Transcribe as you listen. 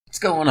What's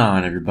going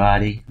on,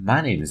 everybody?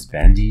 My name is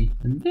Bendy,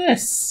 and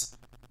this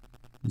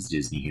is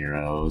Disney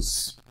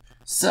Heroes.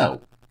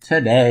 So,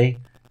 today,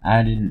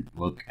 I didn't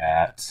look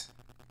at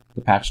the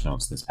patch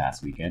notes this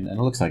past weekend, and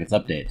it looks like it's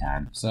update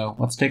time. So,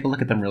 let's take a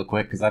look at them real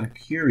quick, because I'm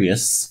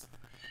curious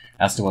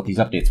as to what these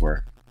updates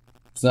were.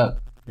 So,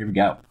 here we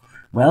go.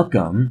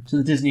 Welcome to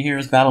the Disney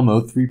Heroes Battle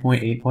Mode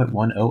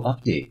 3.8.10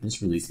 update.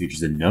 This release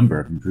features a number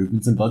of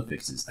improvements and bug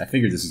fixes. I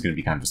figured this was going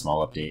to be kind of a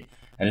small update.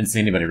 I didn't see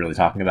anybody really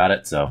talking about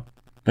it, so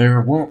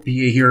there won't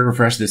be a hero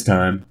refresh this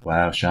time.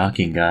 Wow,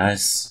 shocking,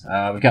 guys.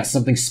 We got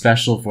something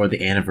special for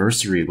the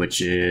anniversary,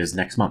 which is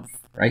next month,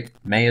 right?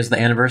 May is the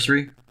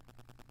anniversary.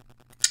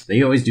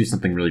 They always do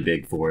something really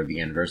big for the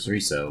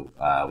anniversary, so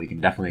we can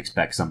definitely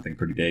expect something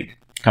pretty big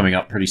coming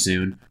up pretty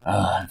soon.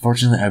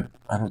 Unfortunately,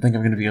 I don't think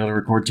I'm going to be able to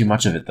record too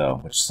much of it, though,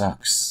 which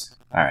sucks.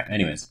 Alright,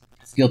 anyways.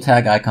 Skill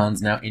tag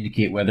icons now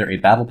indicate whether a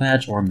battle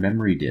badge or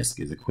memory disc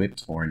is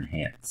equipped or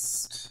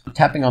enhanced.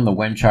 Tapping on the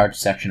when charged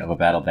section of a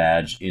battle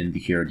badge in the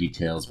hero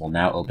details will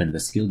now open the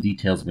skill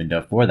details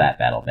window for that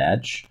battle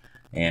badge.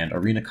 And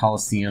Arena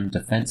Coliseum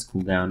defense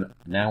cooldown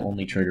now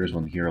only triggers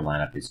when the hero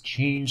lineup is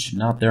changed,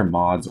 not their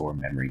mods or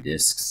memory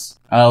discs.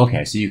 Oh,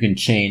 okay, so you can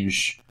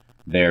change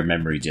their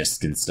memory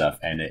disc and stuff,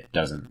 and it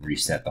doesn't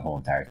reset the whole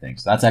entire thing.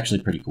 So that's actually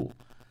pretty cool.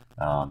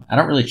 I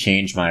don't really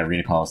change my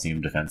Arena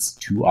Coliseum defense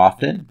too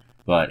often,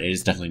 but it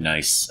is definitely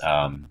nice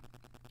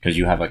because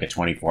you have like a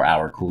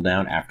 24-hour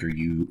cooldown after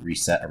you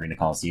reset Arena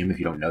Coliseum, if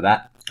you don't know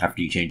that,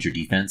 after you change your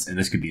defense. And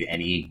this could be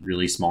any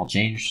really small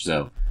change,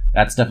 so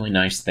that's definitely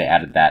nice. They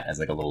added that as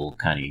like a little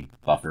kind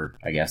of buffer,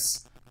 I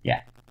guess.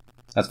 Yeah,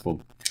 that's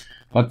cool.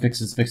 Bug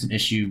fixes fix an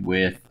issue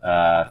with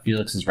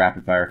Felix's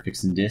rapid fire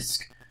fixin'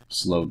 disc.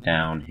 Slowed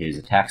down his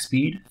attack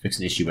speed. Fix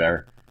an issue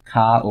where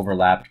Ka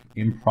overlapped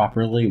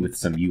improperly with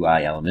some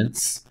UI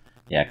elements.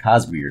 Yeah,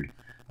 Ka's weird.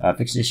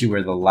 Fix an issue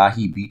where the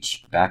Lahi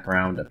Beach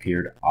background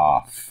appeared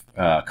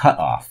cut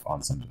off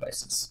on some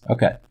devices.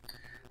 Okay.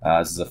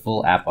 This is a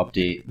full app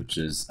update, which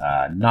is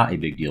not a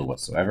big deal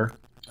whatsoever.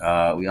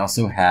 We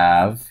also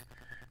have,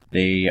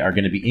 they are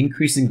going to be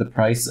increasing the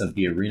price of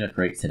the Arena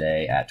Crate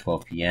today at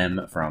 12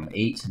 p.m. from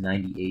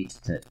 898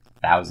 to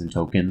 1,000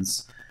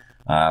 tokens.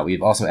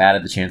 We've also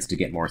added the chance to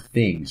get more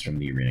things from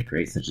the Arena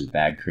Crate, such as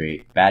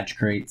badge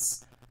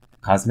crates,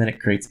 cosmetic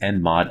crates,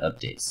 and mod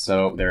updates.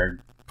 So they're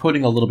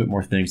putting a little bit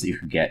more things that you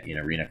can get in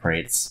Arena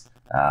Crates,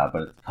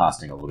 but it's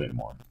costing a little bit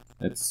more.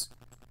 It's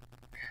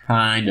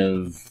kind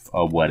of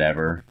a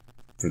whatever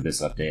for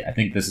this update. I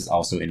think this is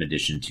also in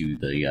addition to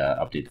the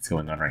update that's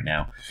going on right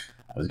now.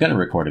 I was going to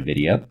record a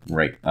video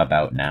right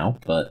about now,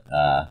 but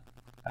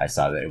I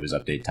saw that it was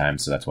update time,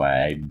 so that's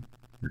why I'm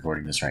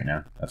recording this right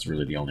now. That's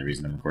really the only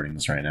reason I'm recording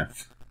this right now.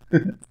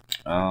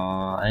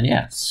 And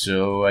yeah,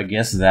 so I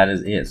guess that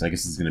is it. So I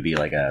guess it's going to be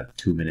like a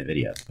 2-minute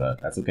video,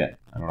 but that's okay.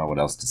 I don't know what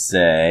else to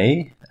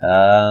say.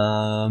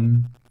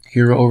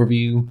 Hero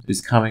overview is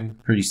coming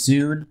pretty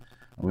soon.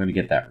 I'm going to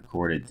get that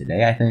recorded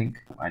today, I think.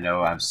 I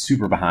know I'm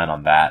super behind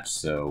on that,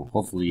 so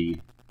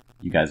hopefully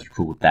you guys are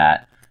cool with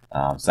that.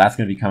 So that's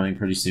going to be coming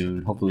pretty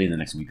soon, hopefully in the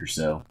next week or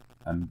so.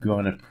 I'm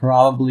going to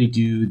probably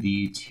do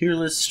the tier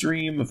list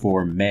stream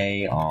for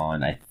May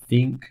on, I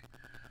think,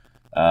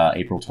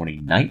 April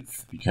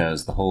 29th,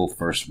 because the whole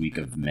first week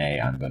of May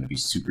I'm going to be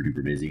super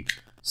duper busy.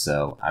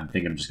 So I'm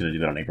thinking I'm just going to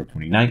do it on April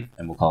 29th,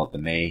 and we'll call it the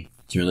May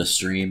tier list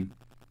stream.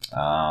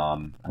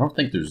 I don't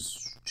think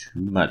there's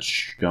too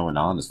much going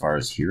on as far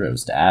as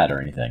heroes to add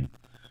or anything.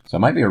 So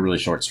it might be a really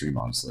short stream,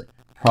 honestly.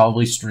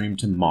 Probably stream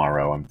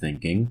tomorrow, I'm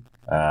thinking.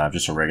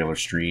 Just a regular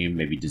stream,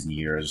 maybe Disney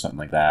Heroes or something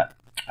like that.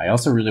 I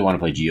also really want to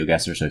play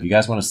GeoGuessr, so if you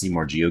guys want to see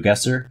more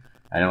GeoGuessr,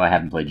 I know I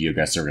haven't played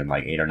GeoGuessr in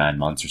like 8 or 9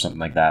 months or something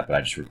like that, but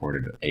I just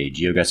recorded a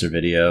GeoGuessr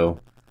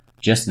video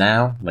just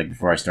now, like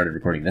before I started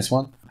recording this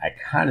one. I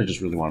kind of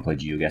just really want to play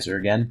GeoGuessr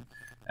again,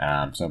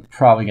 so I'm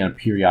probably going to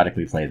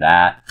periodically play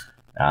that,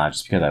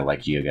 just because I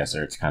like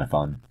GeoGuessr. It's kind of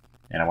fun,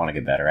 and I want to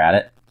get better at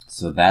it.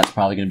 So that's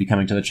probably going to be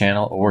coming to the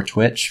channel, or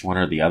Twitch, one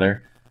or the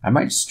other. I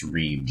might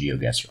stream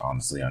GeoGuessr,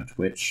 honestly, on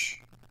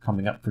Twitch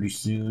coming up pretty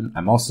soon.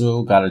 I'm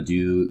also got to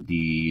do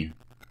the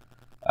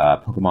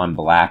Pokemon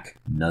Black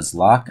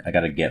Nuzlocke. I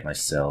gotta get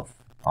myself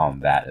on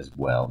that as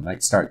well.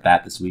 Might start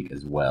that this week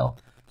as well.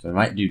 So I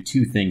might do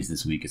 2 things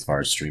this week as far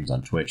as streams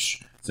on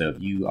Twitch. So if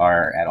you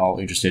are at all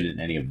interested in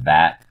any of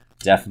that,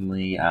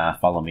 definitely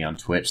follow me on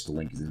Twitch. The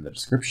link is in the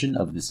description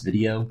of this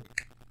video.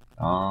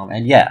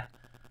 And yeah,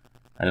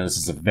 I know this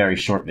is a very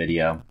short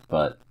video,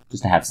 but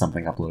just to have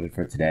something uploaded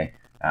for today.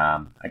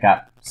 I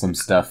got some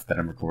stuff that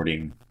I'm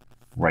recording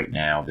right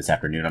now this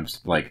afternoon. I'm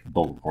just like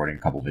bulk recording a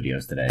couple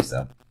videos today,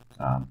 so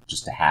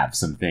just to have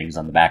some things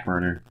on the back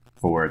burner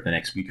for the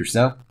next week or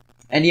so.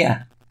 And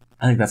yeah,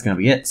 I think that's gonna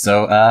be it.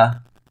 So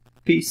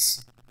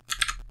peace.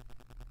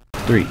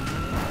 3,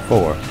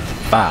 4,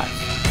 5.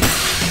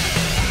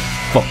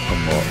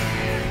 Pokemon.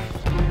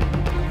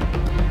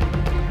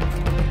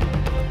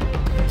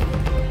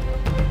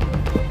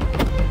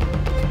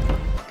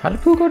 How did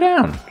Pooh go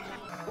down?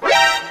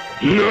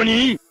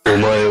 NANI?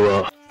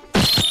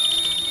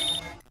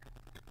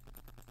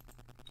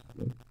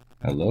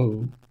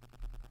 Hello?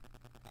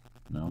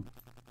 No?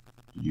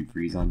 Did you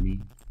freeze on me?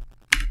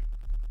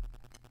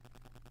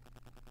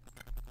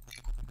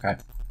 Okay.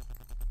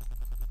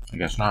 I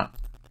guess not.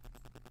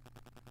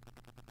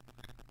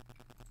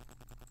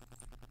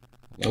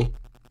 Hello?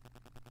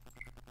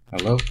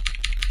 Hello?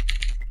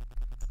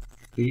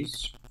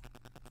 Please?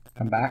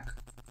 Come back?